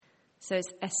So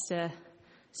it's Esther,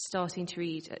 starting to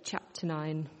read at chapter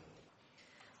 9.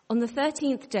 On the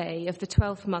 13th day of the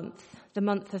 12th month, the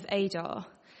month of Adar,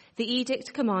 the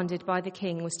edict commanded by the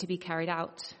king was to be carried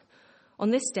out.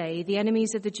 On this day, the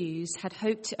enemies of the Jews had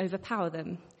hoped to overpower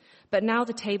them, but now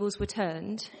the tables were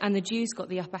turned, and the Jews got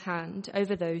the upper hand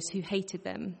over those who hated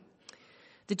them.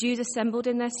 The Jews assembled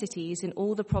in their cities in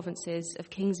all the provinces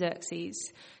of King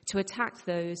Xerxes to attack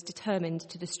those determined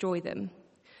to destroy them.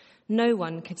 No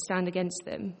one could stand against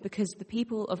them, because the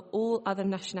people of all other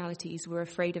nationalities were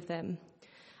afraid of them.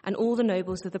 And all the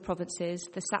nobles of the provinces,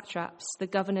 the satraps, the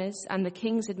governors, and the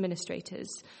king's administrators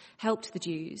helped the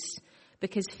Jews,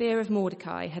 because fear of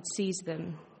Mordecai had seized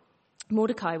them.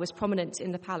 Mordecai was prominent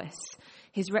in the palace.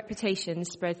 His reputation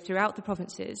spread throughout the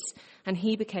provinces, and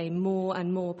he became more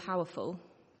and more powerful.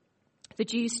 The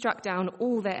Jews struck down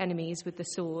all their enemies with the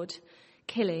sword,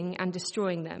 killing and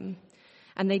destroying them.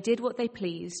 And they did what they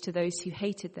pleased to those who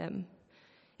hated them.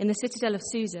 In the citadel of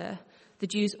Susa, the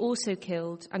Jews also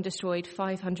killed and destroyed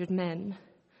 500 men.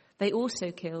 They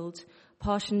also killed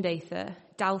Parshandatha,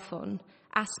 Dalphon,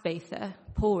 Asbatha,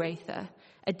 Poratha,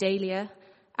 Adalia,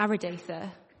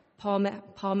 Aridatha,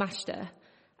 Parmashta,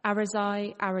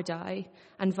 Arazai, Aradai,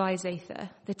 and Visatha,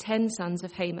 the 10 sons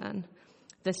of Haman,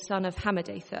 the son of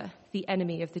Hammedatha, the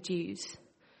enemy of the Jews.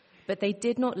 But they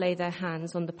did not lay their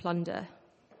hands on the plunder.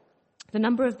 The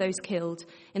number of those killed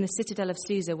in the citadel of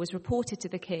Susa was reported to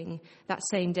the king that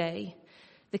same day.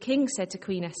 The king said to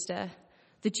Queen Esther,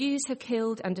 "The Jews have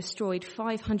killed and destroyed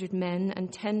 500 men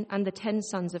and the 10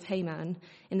 sons of Haman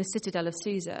in the citadel of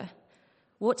Susa.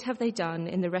 What have they done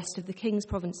in the rest of the king's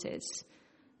provinces?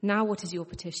 Now what is your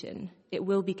petition? It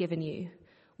will be given you.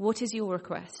 What is your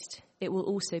request? It will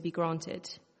also be granted."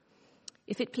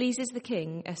 "If it pleases the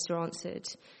king," Esther answered,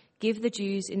 "give the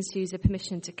Jews in Susa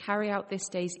permission to carry out this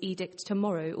day's edict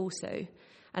tomorrow also,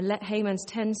 and let Haman's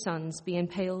 10 sons be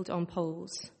impaled on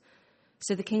poles."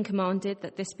 So the king commanded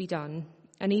that this be done.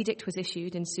 An edict was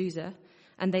issued in Susa,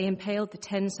 and they impaled the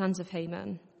 10 sons of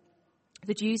Haman.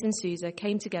 The Jews in Susa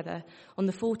came together on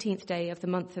the 14th day of the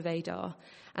month of Adar,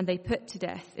 and they put to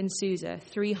death in Susa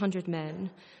 300 men,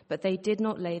 but they did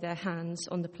not lay their hands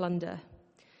on the plunder.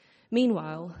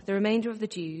 Meanwhile, the remainder of the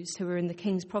Jews who were in the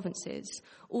king's provinces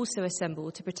also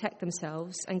assembled to protect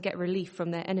themselves and get relief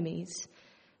from their enemies.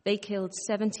 They killed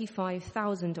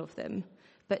 75,000 of them,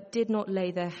 but did not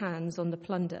lay their hands on the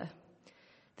plunder.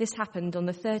 This happened on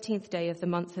the 13th day of the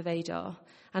month of Adar,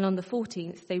 and on the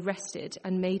 14th they rested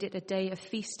and made it a day of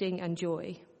feasting and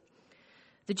joy.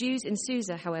 The Jews in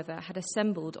Susa, however, had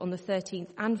assembled on the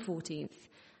 13th and 14th,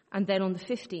 and then on the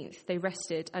 15th they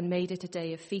rested and made it a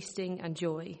day of feasting and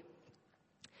joy.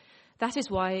 That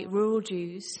is why rural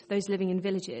Jews, those living in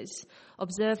villages,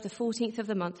 observe the 14th of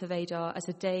the month of Adar as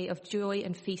a day of joy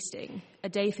and feasting, a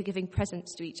day for giving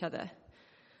presents to each other.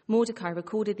 Mordecai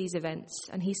recorded these events,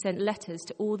 and he sent letters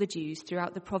to all the Jews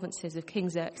throughout the provinces of King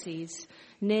Xerxes,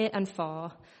 near and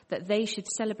far, that they should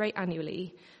celebrate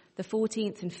annually the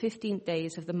 14th and 15th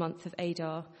days of the month of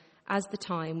Adar as the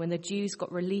time when the Jews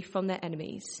got relief from their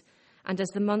enemies, and as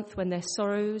the month when their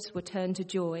sorrows were turned to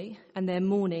joy and their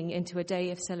mourning into a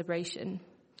day of celebration.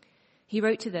 He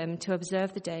wrote to them to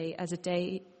observe the days as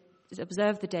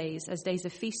days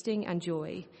of feasting and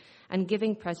joy, and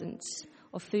giving presents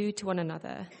of food to one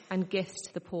another and gifts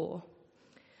to the poor.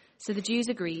 So the Jews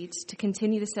agreed to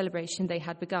continue the celebration they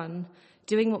had begun,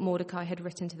 doing what Mordecai had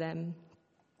written to them.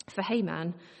 For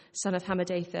Haman, son of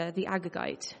Hammedatha, the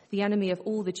Agagite, the enemy of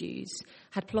all the Jews,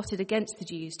 had plotted against the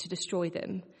Jews to destroy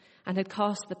them, and had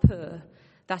cast the pur,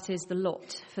 that is, the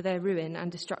lot, for their ruin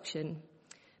and destruction.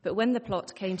 But when the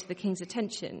plot came to the king's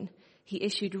attention, he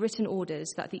issued written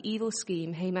orders that the evil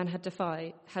scheme Haman had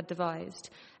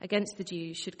devised against the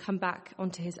Jews should come back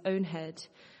onto his own head,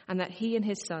 and that he and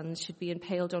his sons should be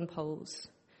impaled on poles.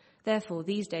 Therefore,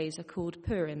 these days are called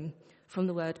Purim, from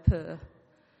the word pur.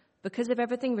 Because of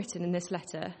everything written in this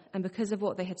letter, and because of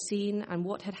what they had seen and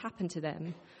what had happened to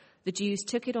them, the Jews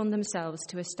took it on themselves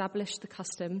to establish the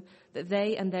custom that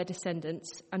they and their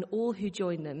descendants and all who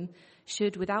join them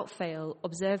should without fail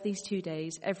observe these 2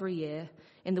 days every year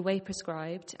in the way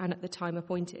prescribed and at the time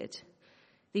appointed.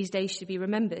 These days should be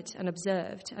remembered and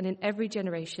observed, and in every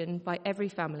generation by every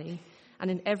family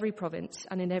and in every province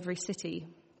and in every city.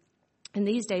 And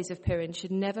these days of Purim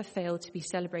should never fail to be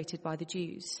celebrated by the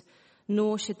Jews,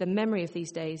 nor should the memory of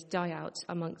these days die out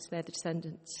amongst their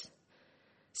descendants.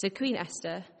 So Queen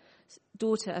Esther,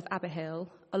 daughter of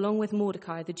Abihail, along with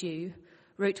Mordecai the Jew,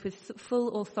 wrote with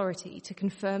full authority to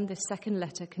confirm this second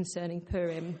letter concerning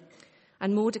Purim.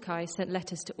 And Mordecai sent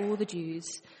letters to all the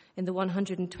Jews in the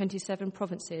 127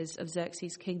 provinces of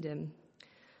Xerxes' kingdom.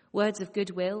 words of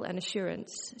goodwill and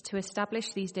assurance to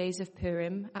establish these days of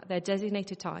Purim at their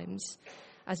designated times,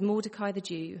 as Mordecai the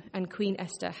Jew and Queen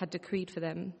Esther had decreed for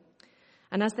them,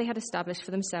 and as they had established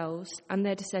for themselves and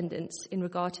their descendants in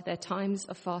regard to their times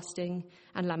of fasting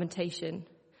and lamentation.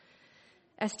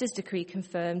 Esther's decree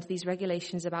confirmed these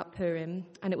regulations about Purim,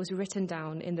 and it was written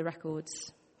down in the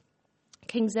records.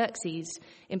 King Xerxes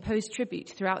imposed tribute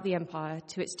throughout the empire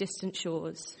to its distant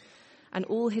shores, and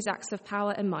all his acts of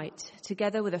power and might,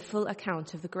 together with a full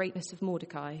account of the greatness of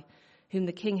Mordecai, whom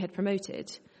the king had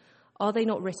promoted, are they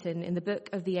not written in the book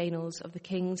of the annals of the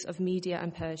kings of Media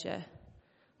and Persia?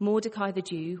 Mordecai the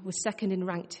Jew was second in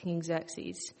rank to King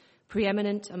Xerxes,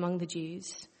 preeminent among the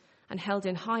Jews, and held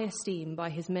in high esteem by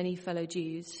his many fellow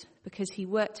Jews, because he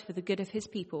worked for the good of his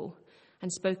people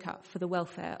and spoke up for the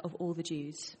welfare of all the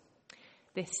Jews.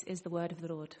 This is the word of the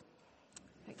Lord.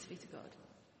 Thanks be to God.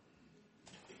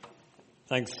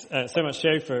 Thanks so much,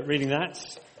 Joe, for reading that.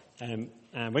 And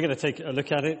we're going to take a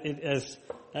look at it. It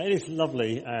is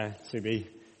lovely to be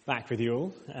back with you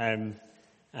all. And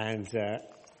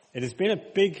it has been a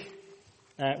big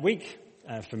week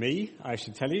for me, I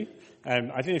should tell you. I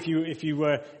don't know if you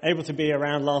were able to be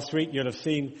around last week, you'll have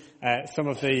seen some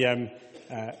of the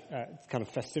kind of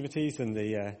festivities and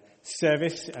the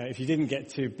service. If you didn't get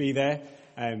to be there,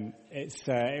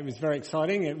 it was very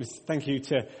exciting. It was thank you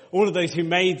to all of those who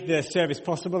made the service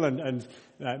possible and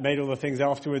made all the things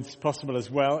afterwards possible as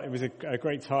well. It was a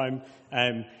great time.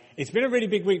 It's been a really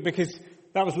big week because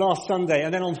that was last Sunday,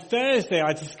 and then on Thursday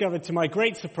I discovered to my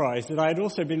great surprise that I had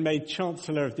also been made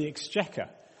Chancellor of the Exchequer,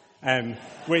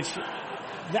 which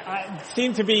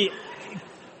seemed to be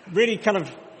really kind of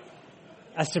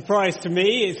a surprise to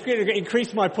me. It's going to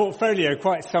increase my portfolio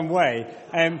quite some way.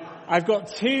 I've got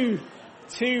two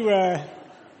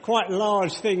quite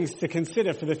large things to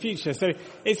consider for the future, so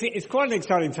it's quite an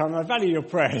exciting time. I value your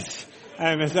prayers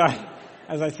as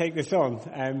I take this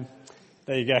on.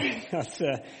 There you go. That's,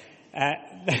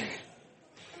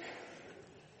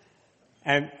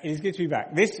 it's good to be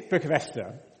back. This book of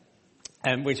Esther,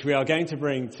 which we are going to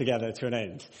bring together to an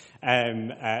end.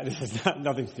 This has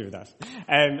nothing to do with us.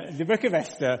 The book of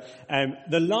Esther,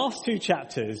 the last two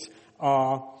chapters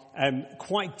are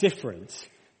quite different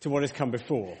to what has come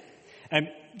before.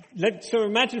 So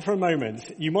imagine for a moment,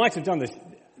 you might have done this.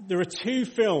 There are two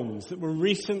films that were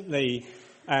recently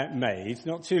made,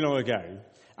 not too long ago,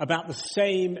 about the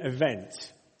same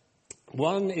event.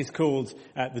 One is called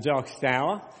The Darkest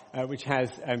Hour, which has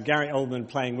Gary Oldman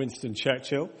playing Winston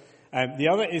Churchill. The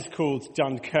other is called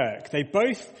Dunkirk. They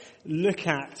both look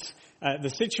at the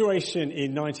situation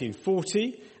in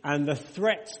 1940 and the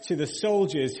threat to the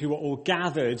soldiers who were all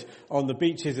gathered on the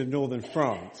beaches of northern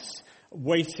France,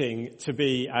 waiting to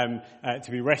be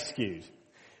rescued.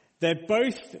 They're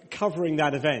both covering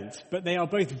that event, but they are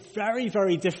both very,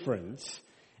 very different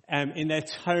in their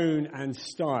tone and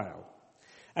style.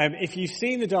 If you've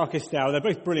seen The Darkest Hour, they're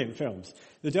both brilliant films.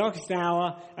 The Darkest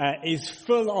Hour is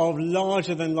full of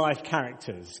larger-than-life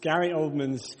characters. Gary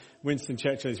Oldman's Winston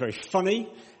Churchill is very funny.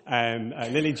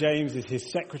 Lily James is his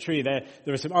secretary.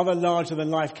 There are some other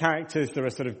larger-than-life characters. There are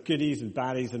sort of goodies and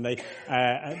baddies, and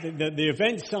the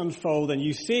events unfold, and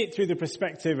you see it through the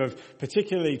perspective of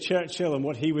particularly Churchill and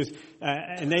what he was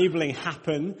enabling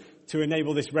happen to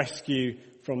enable this rescue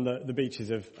from the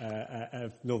beaches of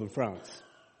northern France.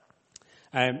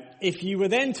 If you were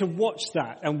then to watch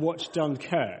that and watch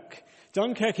Dunkirk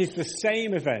is the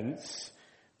same events,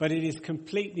 but it is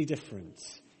completely different.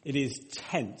 It is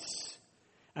tense.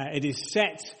 It is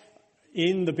set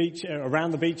in the beach,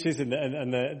 around the beaches and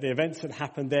the events that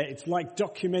happened there. It's like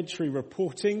documentary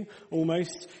reporting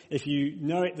almost. If you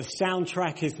know it, the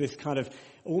soundtrack is this kind of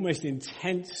almost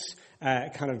intense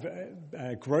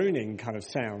groaning kind of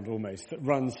sound almost that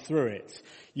runs through it.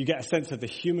 You get a sense of the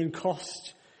human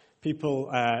cost. People,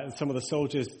 some of the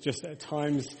soldiers just at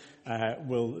times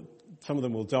some of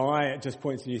them will die at just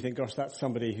points and you think, gosh, that's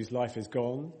somebody whose life is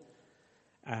gone.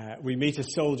 We meet a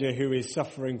soldier who is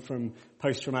suffering from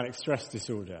post-traumatic stress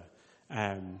disorder.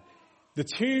 The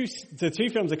two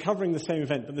films are covering the same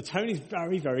event, but the tone is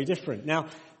very, very different. Now,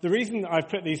 the reason I've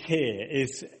put these here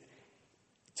is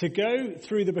to go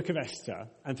through the book of Esther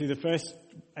and through the first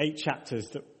 8 chapters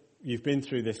that you've been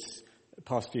through this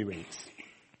past few weeks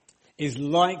is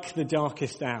like The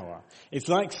Darkest Hour. It's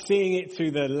like seeing it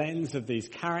through the lens of these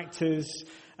characters,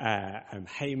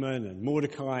 Haman and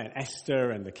Mordecai and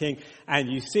Esther and the king,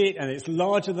 and you see it and it's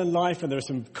larger than life and there are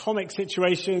some comic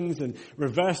situations and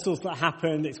reversals that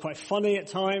happen. It's quite funny at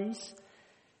times.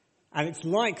 And it's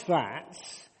like that.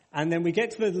 And then we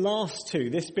get to the last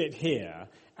two, this bit here,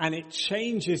 and it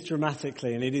changes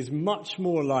dramatically and it is much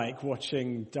more like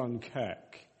watching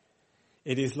Dunkirk.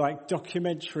 It is like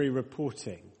documentary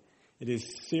reporting. It is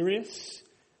serious.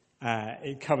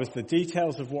 It covers the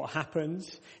details of what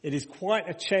happens. It is quite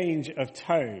a change of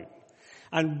tone.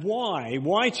 And why?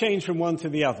 Why change from one to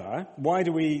the other? Why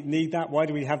do we need that? Why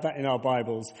do we have that in our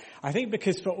Bibles? I think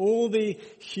because for all the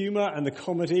humour and the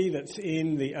comedy that's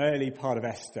in the early part of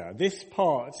Esther, this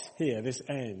part here, this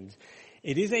end,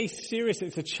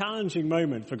 it's a challenging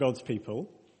moment for God's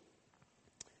people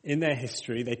in their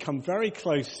history. They come very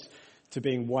close to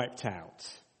being wiped out.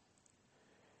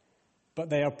 But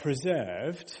they are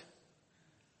preserved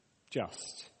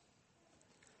just.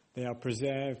 They are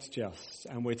preserved just,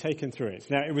 and we're taken through it.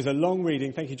 Now, it was a long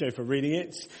reading. Thank you, Joe, for reading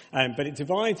it. But it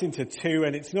divides into two,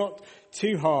 and it's not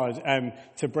too hard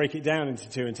to break it down into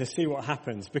two and to see what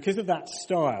happens because of that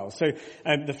style. So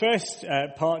the first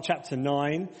part, chapter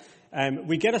 9,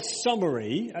 we get a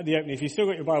summary at the opening. If you've still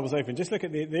got your Bibles open, just look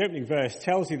at the opening verse.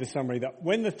 Tells you the summary that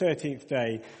when the 13th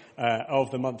day of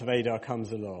the month of Adar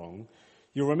comes along,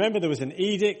 you'll remember there was an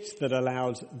edict that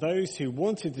allowed those who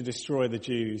wanted to destroy the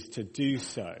Jews to do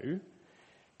so,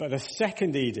 but a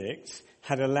second edict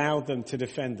had allowed them to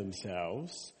defend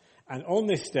themselves. And on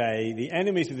this day, the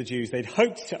enemies of the Jews, they'd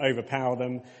hoped to overpower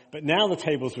them, but now the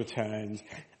tables were turned,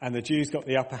 and the Jews got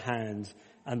the upper hand,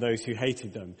 and those who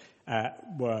hated them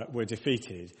were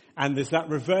defeated. And there's that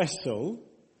reversal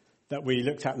that we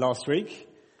looked at last week,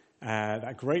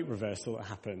 that great reversal that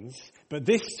happens. But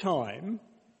this time,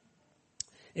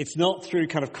 it's not through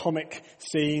kind of comic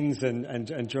scenes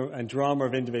and drama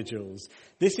of individuals.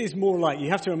 This is more like, you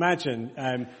have to imagine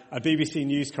a BBC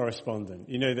News correspondent.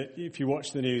 You know that if you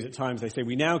watch the news at times, they say,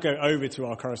 we now go over to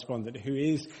our correspondent who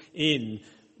is in,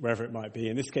 wherever it might be,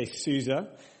 in this case, Susa.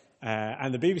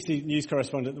 And the BBC News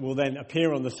correspondent will then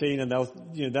appear on the scene, and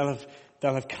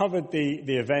they'll have covered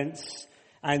the events,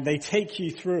 and they take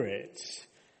you through it.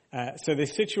 So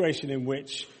this situation in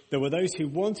which there were those who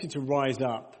wanted to rise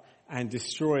up and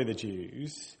destroy the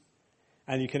Jews.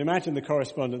 And you can imagine the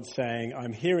correspondent saying,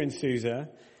 I'm here in Susa.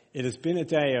 It has been a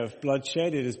day of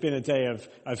bloodshed. It has been a day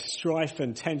of strife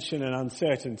and tension and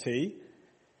uncertainty.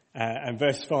 And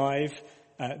verse 5,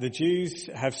 the Jews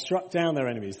have struck down their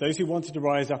enemies. Those who wanted to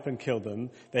rise up and kill them,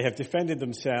 they have defended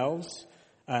themselves.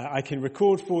 I can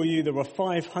record for you there were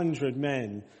 500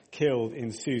 men killed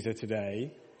in Susa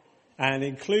today, and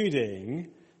including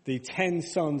the 10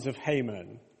 sons of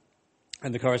Haman.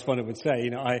 And the correspondent would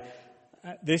say,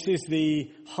 this is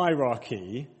the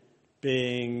hierarchy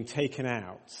being taken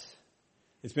out.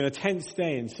 It's been a tense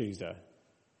day in Susa.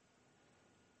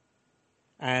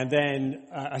 And then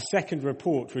a second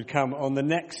report would come on the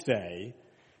next day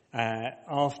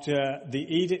after the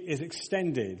edict is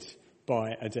extended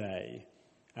by a day,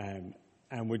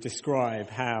 and would describe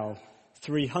how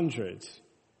 300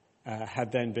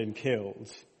 had then been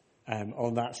killed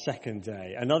on that second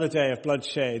day. Another day of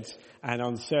bloodshed and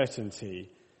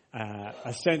uncertainty,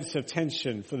 a sense of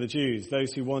tension for the Jews,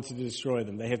 those who wanted to destroy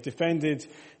them. They have defended,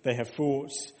 they have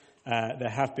fought, there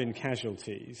have been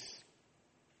casualties.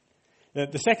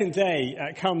 The second day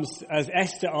comes as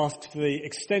Esther asks for the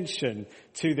extension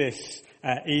to this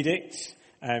edict.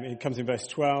 It comes in verse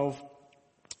 12.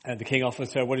 The king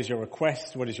offers her, what is your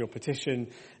request? What is your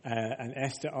petition? And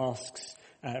Esther asks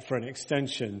for an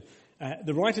extension.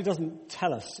 The writer doesn't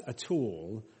tell us at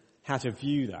all how to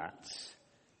view that.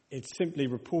 It's simply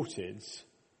reported.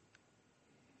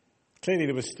 Clearly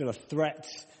there was still a threat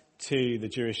to the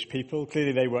Jewish people.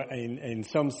 Clearly they were in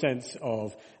some sense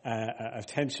of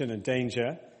tension and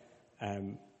danger.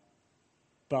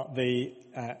 But the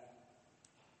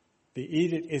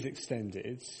edict is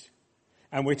extended.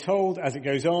 And we're told as it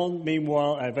goes on,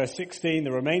 meanwhile, verse 16,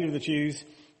 the remainder of the Jews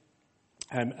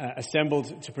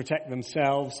assembled to protect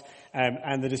themselves,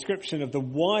 and the description of the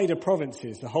wider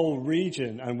provinces, the whole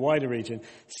region and wider region,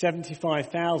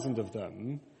 75,000 of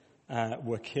them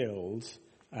were killed,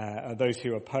 those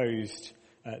who opposed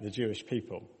the Jewish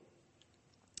people.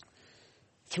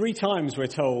 3 times we're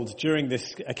told during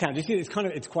this account, you see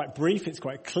it's quite brief, it's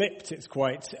quite clipped, it's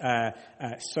quite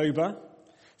sober.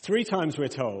 3 times we're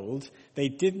told they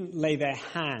didn't lay their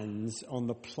hands on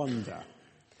the plunder.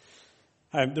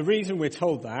 The reason we're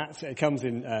told that, it comes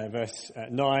in verse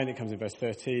 9, it comes in verse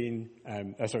 13,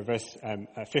 verse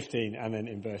 15, and then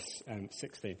in verse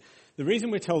 16. The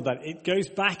reason we're told that, it goes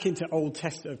back into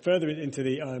further into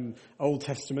the Old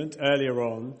Testament earlier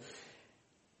on.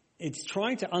 It's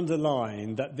trying to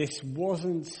underline that this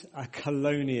wasn't a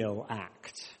colonial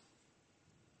act.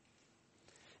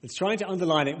 It's trying to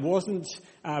underline it wasn't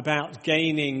about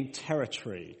gaining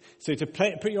territory. So to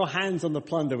put your hands on the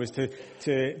plunder was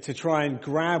to try and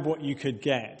grab what you could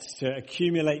get, to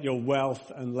accumulate your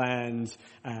wealth and land,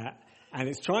 And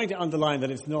it's trying to underline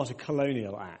that it's not a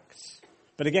colonial act.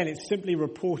 But again, it's simply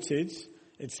reported,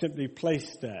 it's simply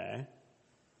placed there.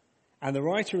 And the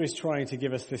writer is trying to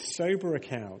give us this sober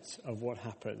account of what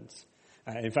happened.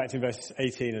 In fact, in verses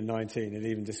 18 and 19, it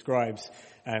even describes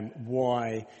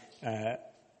why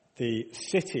the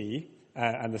city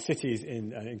and the cities,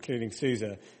 including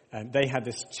Susa, they had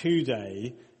this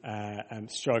 2-day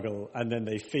struggle, and then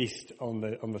they feast on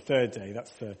the third day.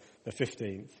 That's the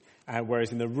 15th.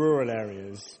 Whereas in the rural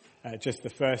areas, just the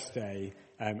first day,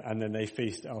 and then they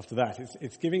feast after that.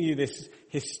 It's giving you this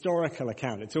historical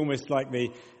account. It's almost like the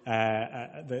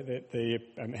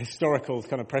historical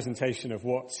kind of presentation of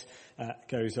what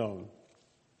goes on.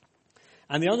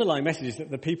 And the underlying message is that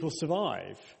the people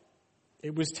survive.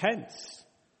 It was tense.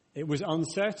 It was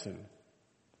uncertain.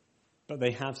 But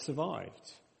they have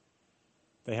survived.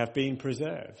 They have been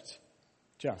preserved.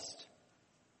 Just.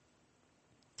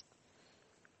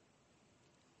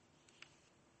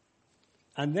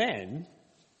 And then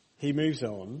he moves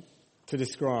on to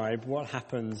describe what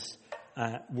happens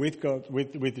with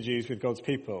the Jews, with God's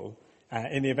people,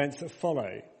 in the events that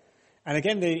follow. And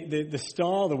again, the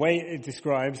star, the way it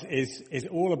describes, is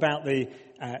all about the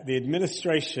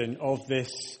administration of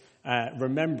this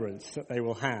remembrance that they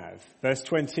will have. Verse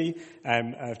 20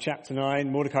 of chapter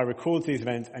 9, Mordecai records these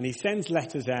events, and he sends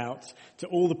letters out to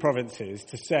all the provinces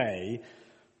to say,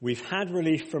 we've had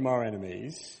relief from our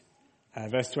enemies.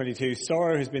 Verse 22,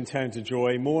 sorrow has been turned to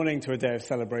joy, mourning to a day of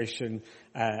celebration,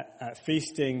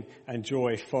 feasting and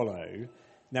joy follow.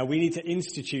 Now we need to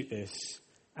institute this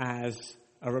as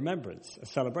a remembrance, a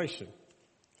celebration.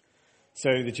 So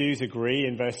the Jews agree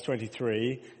in verse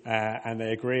 23, and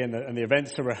they agree, and the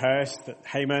events are rehearsed, that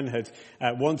Haman had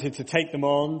wanted to take them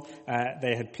on.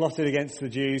 They had plotted against the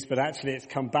Jews, but actually it's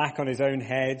come back on his own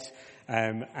head.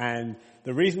 And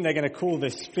the reason they're going to call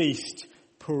this feast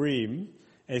Purim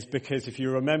is because if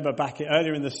you remember back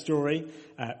earlier in the story,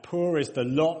 Pur is the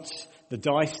lot, the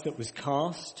dice that was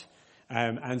cast.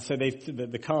 And so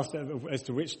the cast as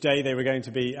to which day they were going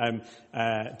to be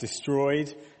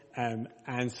destroyed.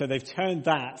 And so they've turned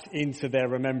that into their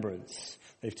remembrance.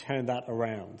 They've turned that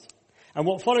around. And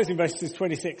what follows in verses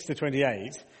 26 to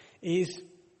 28 is,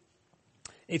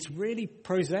 it's really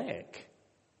prosaic.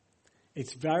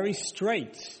 It's very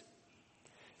straight.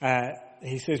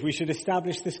 He says we should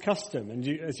establish this custom. And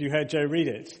as you heard Joe read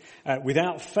it,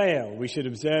 without fail, we should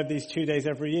observe these 2 days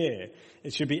every year.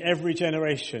 It should be every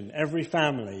generation, every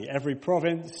family, every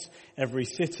province, every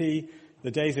city. The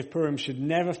days of Purim should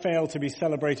never fail to be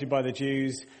celebrated by the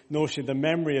Jews, nor should the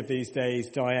memory of these days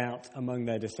die out among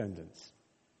their descendants.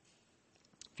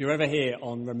 If you're ever here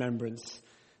on Remembrance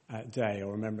Day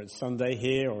or Remembrance Sunday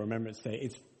here or Remembrance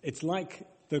Day, it's like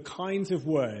the kinds of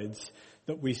words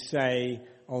that we say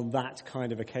on that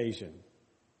kind of occasion.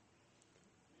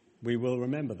 We will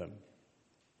remember them.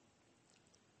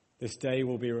 This day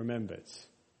will be remembered.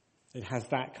 It has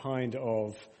that kind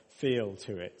of feel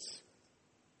to it.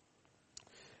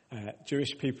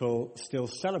 Jewish people still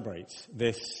celebrate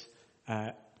this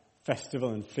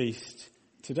festival and feast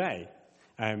today.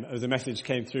 As a message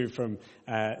came through from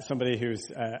somebody who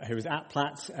was at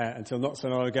Platt until not so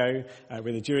long ago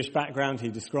with a Jewish background. He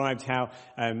described how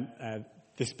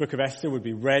this book of Esther would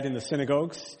be read in the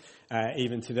synagogues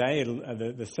even today.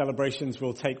 The celebrations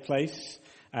will take place.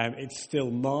 It's still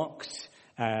marked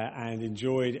and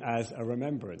enjoyed as a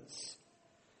remembrance.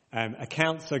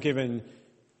 Accounts are given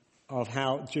of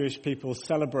how Jewish people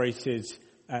celebrated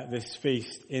this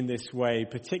feast in this way,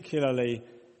 particularly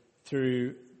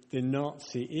through the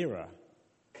Nazi era.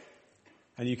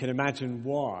 And you can imagine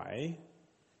why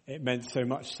it meant so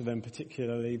much to them,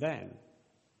 particularly then.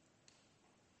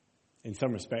 In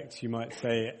some respects, you might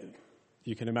say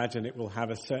you can imagine it will have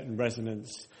a certain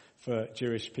resonance for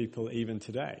Jewish people even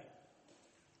today.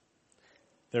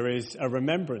 There is a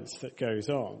remembrance that goes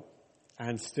on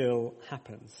and still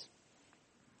happens.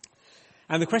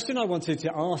 And the question I wanted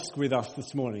to ask with us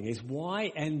this morning is,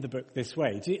 why end the book this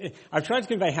way? I've tried to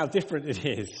convey how different it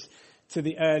is to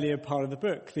the earlier part of the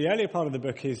book. The earlier part of the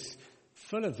book is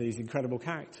full of these incredible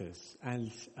characters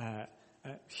and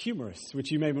humorous,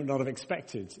 which you may not have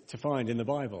expected to find in the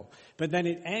Bible. But then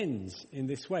it ends in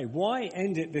this way. Why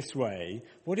end it this way?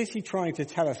 What is he trying to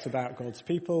tell us about God's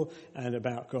people and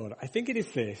about God? I think it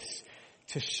is this,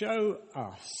 to show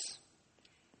us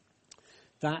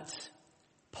that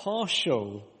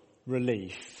partial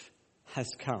relief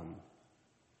has come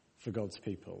for God's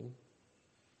people,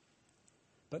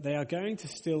 but they are going to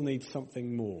still need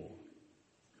something more.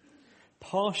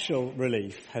 Partial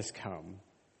relief has come,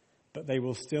 but they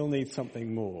will still need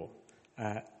something more.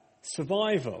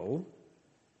 Survival,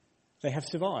 they have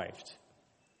survived.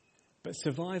 But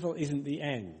survival isn't the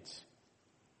end.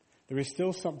 There is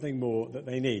still something more that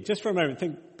they need. Just for a moment,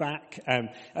 think back.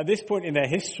 At this point in their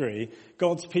history,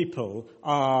 God's people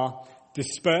are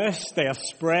dispersed. They are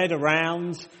spread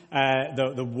around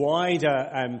the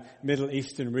wider Middle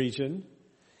Eastern region.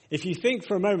 If you think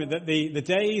for a moment that the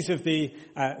days of the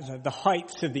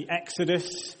heights of the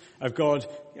Exodus, of God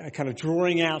kind of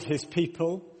drawing out his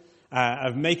people,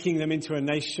 of making them into a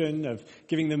nation, of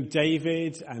giving them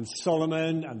David and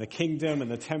Solomon and the kingdom and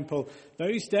the temple,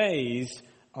 those days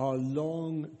are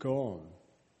long gone.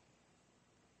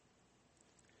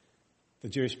 The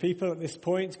Jewish people at this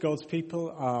point, God's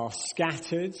people, are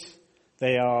scattered.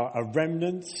 They are a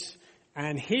remnant.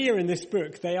 And here in this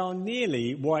book, they are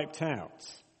nearly wiped out.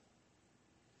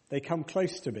 They come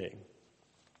close to being.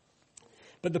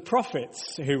 But the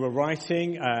prophets who were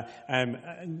writing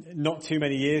not too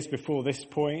many years before this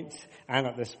point and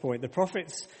at this point, the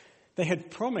prophets, they had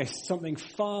promised something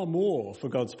far more for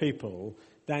God's people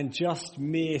than just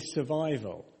mere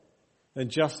survival, than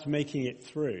just making it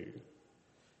through.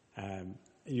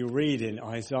 You read in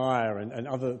Isaiah and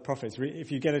other prophets,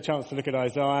 if you get a chance to look at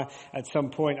Isaiah at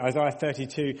some point, Isaiah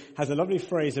 32 has a lovely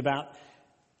phrase about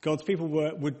God's people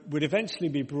would eventually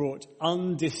be brought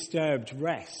undisturbed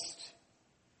rest.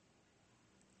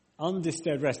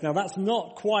 Undisturbed rest. Now that's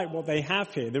not quite what they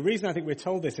have here. The reason I think we're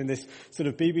told this in this sort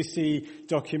of BBC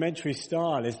documentary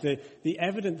style is the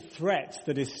evident threat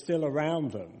that is still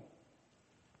around them.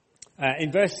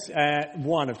 In verse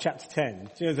 1 of chapter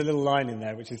 10, there's a little line in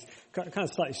there which is kind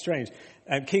of slightly strange.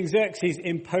 King Xerxes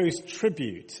imposed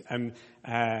tribute.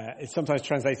 It's sometimes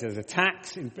translated as a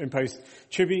tax, imposed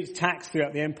tribute, tax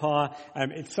throughout the empire.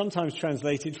 It's sometimes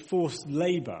translated forced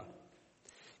labour.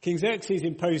 King Xerxes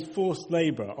imposed forced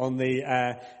labour on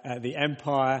the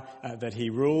empire that he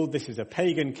ruled. This is a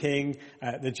pagan king.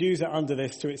 The Jews are under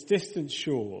this to its distant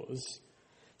shores.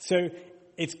 So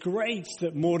it's great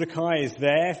that Mordecai is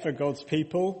there for God's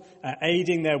people,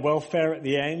 aiding their welfare at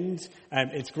the end.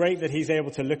 It's great that he's able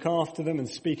to look after them and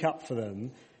speak up for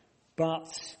them.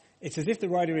 But it's as if the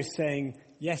writer is saying,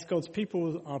 yes, God's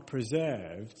people are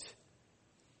preserved,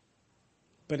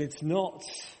 but it's not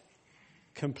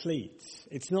complete.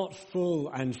 It's not full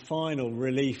and final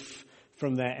relief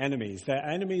from their enemies. Their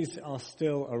enemies are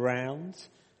still around.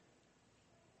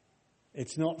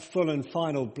 It's not full and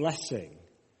final blessing.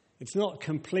 It's not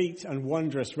complete and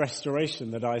wondrous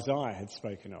restoration that Isaiah had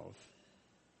spoken of.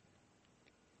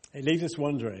 It leaves us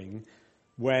wondering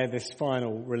where this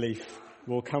final relief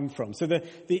will come from. So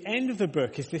the end of the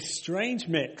book is this strange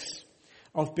mix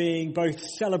of being both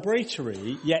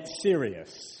celebratory yet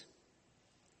serious.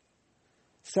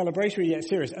 Celebratory yet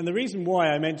serious. And the reason why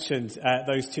I mentioned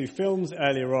those two films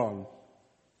earlier on,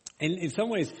 in some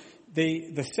ways,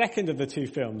 the second of the two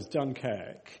films,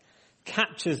 Dunkirk,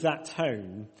 captures that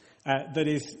tone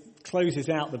that closes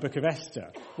out the book of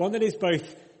Esther. One that is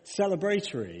both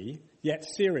celebratory yet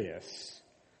serious.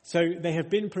 So they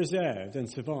have been preserved and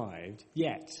survived,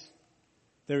 yet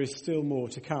there is still more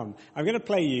to come. I'm going to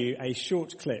play you a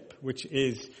short clip, which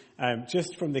is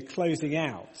just from the closing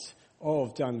out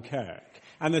of Dunkirk.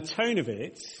 And the tone of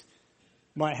it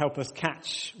might help us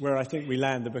catch where I think we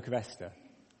land the book of Esther.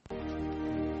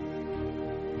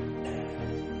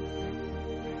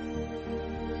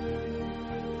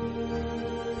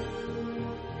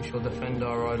 We shall defend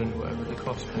our island whatever the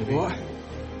cost may be. What?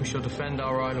 We shall defend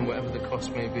our island whatever the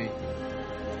cost may be.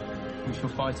 We shall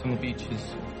fight on the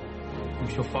beaches.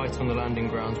 We shall fight on the landing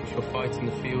grounds. We shall fight in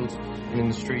the fields and in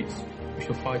the streets. We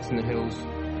shall fight in the hills.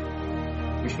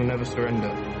 We shall never surrender.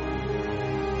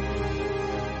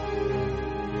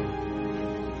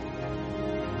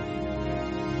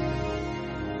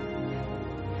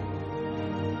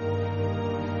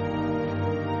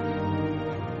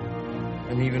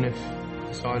 And even if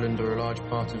this island or a large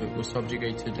part of it was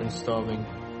subjugated and starving,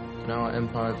 and our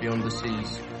empire beyond the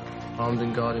seas, armed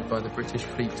and guarded by the British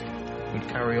fleet, would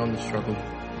carry on the struggle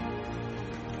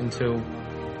until,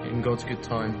 in God's good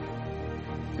time,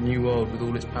 the new world with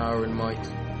all its power and might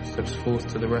steps forth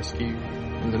to the rescue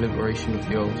and the liberation of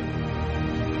the old.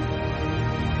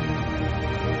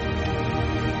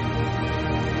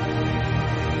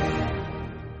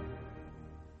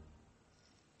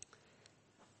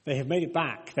 They have made it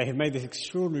back. They have made this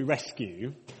extraordinary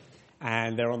rescue,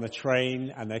 and they're on the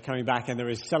train, and they're coming back, and there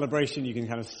is celebration. You can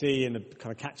kind of see and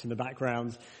kind of catch in the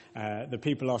background. The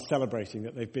people are celebrating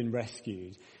that they've been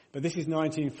rescued. But this is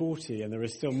 1940, and there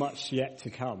is still much yet to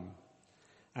come.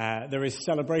 There is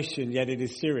celebration, yet it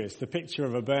is serious. The picture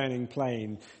of a burning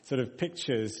plane sort of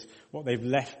pictures what they've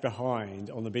left behind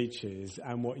on the beaches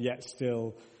and what yet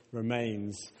still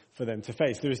remains for them to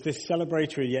face. There is this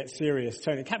celebratory yet serious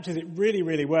tone. It captures it really,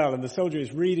 really well. And the soldier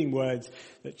is reading words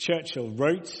that Churchill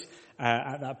wrote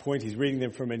at that point. He's reading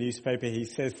them from a newspaper. He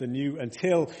says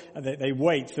until they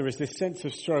wait, there is this sense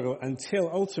of struggle until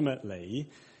ultimately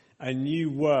a new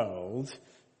world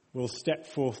will step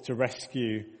forth to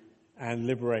rescue and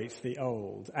liberate the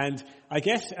old. And I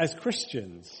guess as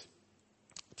Christians,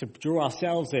 to draw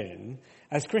ourselves in,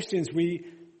 as Christians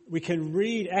we can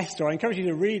read Esther. I encourage you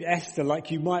to read Esther like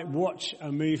you might watch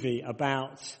a movie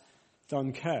about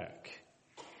Dunkirk.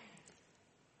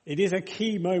 It is a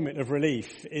key moment of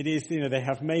relief. It is, they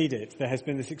have made it. There has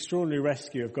been this extraordinary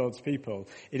rescue of God's people.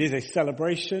 It is a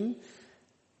celebration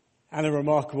and a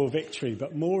remarkable victory,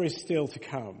 but more is still to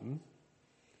come.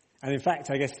 And in fact,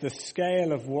 I guess the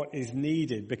scale of what is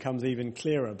needed becomes even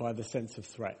clearer by the sense of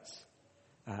threats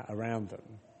around them.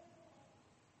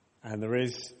 And there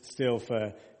is still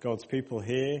for God's people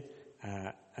here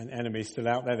an enemy still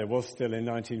out there. There was still in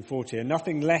 1940, and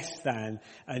nothing less than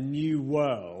a new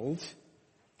world,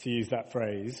 to use that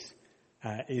phrase,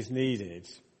 is needed.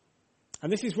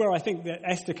 And this is where I think that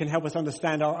Esther can help us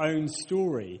understand our own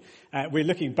story. We're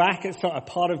looking back at sort of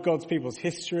part of God's people's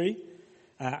history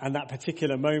and that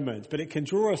particular moment, but it can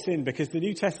draw us in because the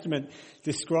New Testament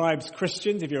describes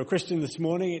Christians. If you're a Christian this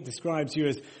morning, it describes you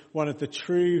as one of the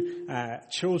true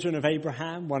children of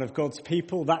Abraham, one of God's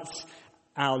people. That's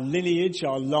our lineage,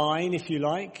 our line, if you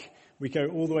like. We go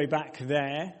all the way back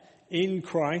there. In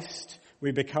Christ,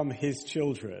 we become his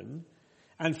children.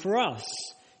 And for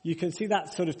us, you can see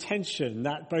that sort of tension,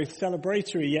 that both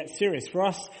celebratory yet serious. For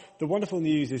us, the wonderful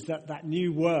news is that that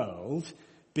new world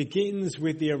begins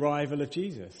with the arrival of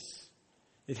Jesus.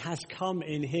 It has come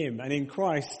in him, and in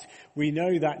Christ we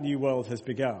know that new world has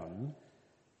begun,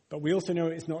 but we also know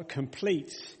it's not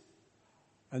complete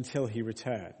until he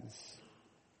returns.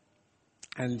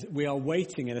 And we are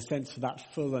waiting, in a sense, for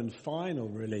that full and final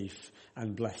relief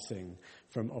and blessing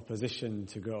from opposition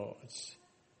to God.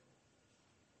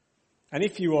 And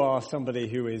if you are somebody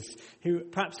who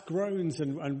perhaps groans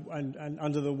and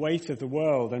under the weight of the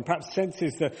world and perhaps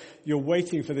senses that you're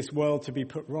waiting for this world to be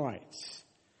put right,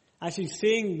 actually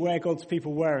seeing where God's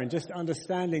people were and just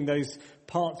understanding those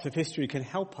parts of history can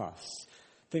help us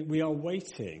think we are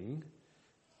waiting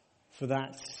for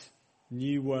that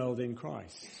new world in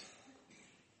Christ.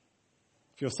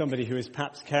 If you're somebody who is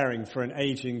perhaps caring for an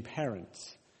aging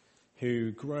parent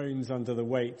who groans under the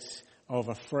weight of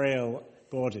a frail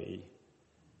body,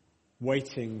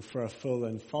 waiting for a full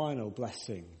and final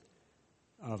blessing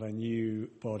of a new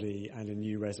body and a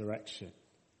new resurrection.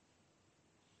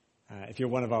 If you're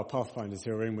one of our Pathfinders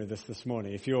who are in with us this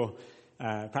morning, if you're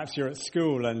perhaps you're at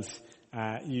school and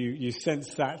you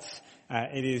sense that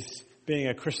it is being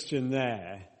a Christian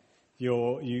there,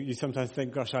 you sometimes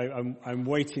think, gosh, I'm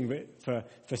waiting for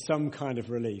some kind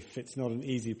of relief. It's not an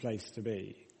easy place to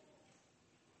be.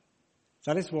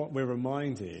 That is what we're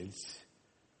reminded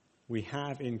we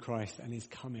have in Christ and is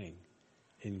coming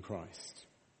in Christ.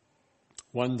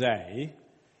 One day,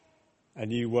 a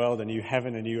new world, a new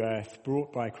heaven, a new earth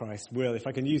brought by Christ will, if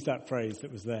I can use that phrase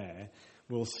that was there,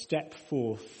 will step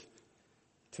forth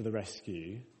to the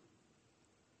rescue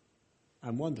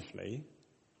and wonderfully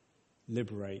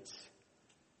liberate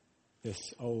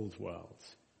this old world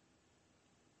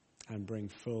and bring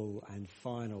full and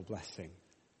final blessing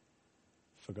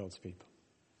for God's people.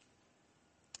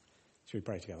 Should we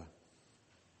pray together?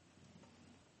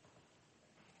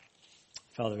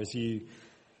 Father, as you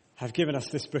have given us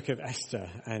this book of Esther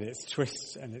and its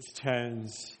twists and its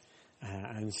turns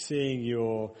and seeing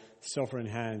your sovereign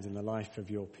hand in the life of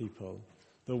your people,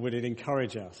 Lord, would it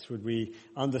encourage us? Would we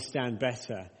understand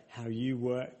better how you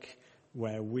work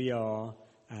where we are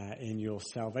in your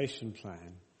salvation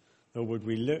plan? Lord, would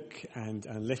we look and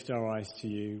lift our eyes to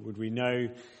you? Would we know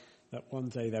that one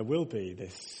day there will be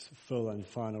this full and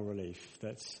final relief,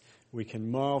 that we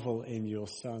can marvel in your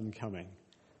Son coming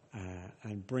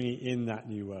and bringing in that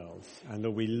new world. And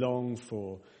Lord, we long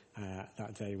for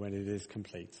that day when it is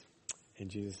complete. In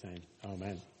Jesus' name,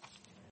 amen.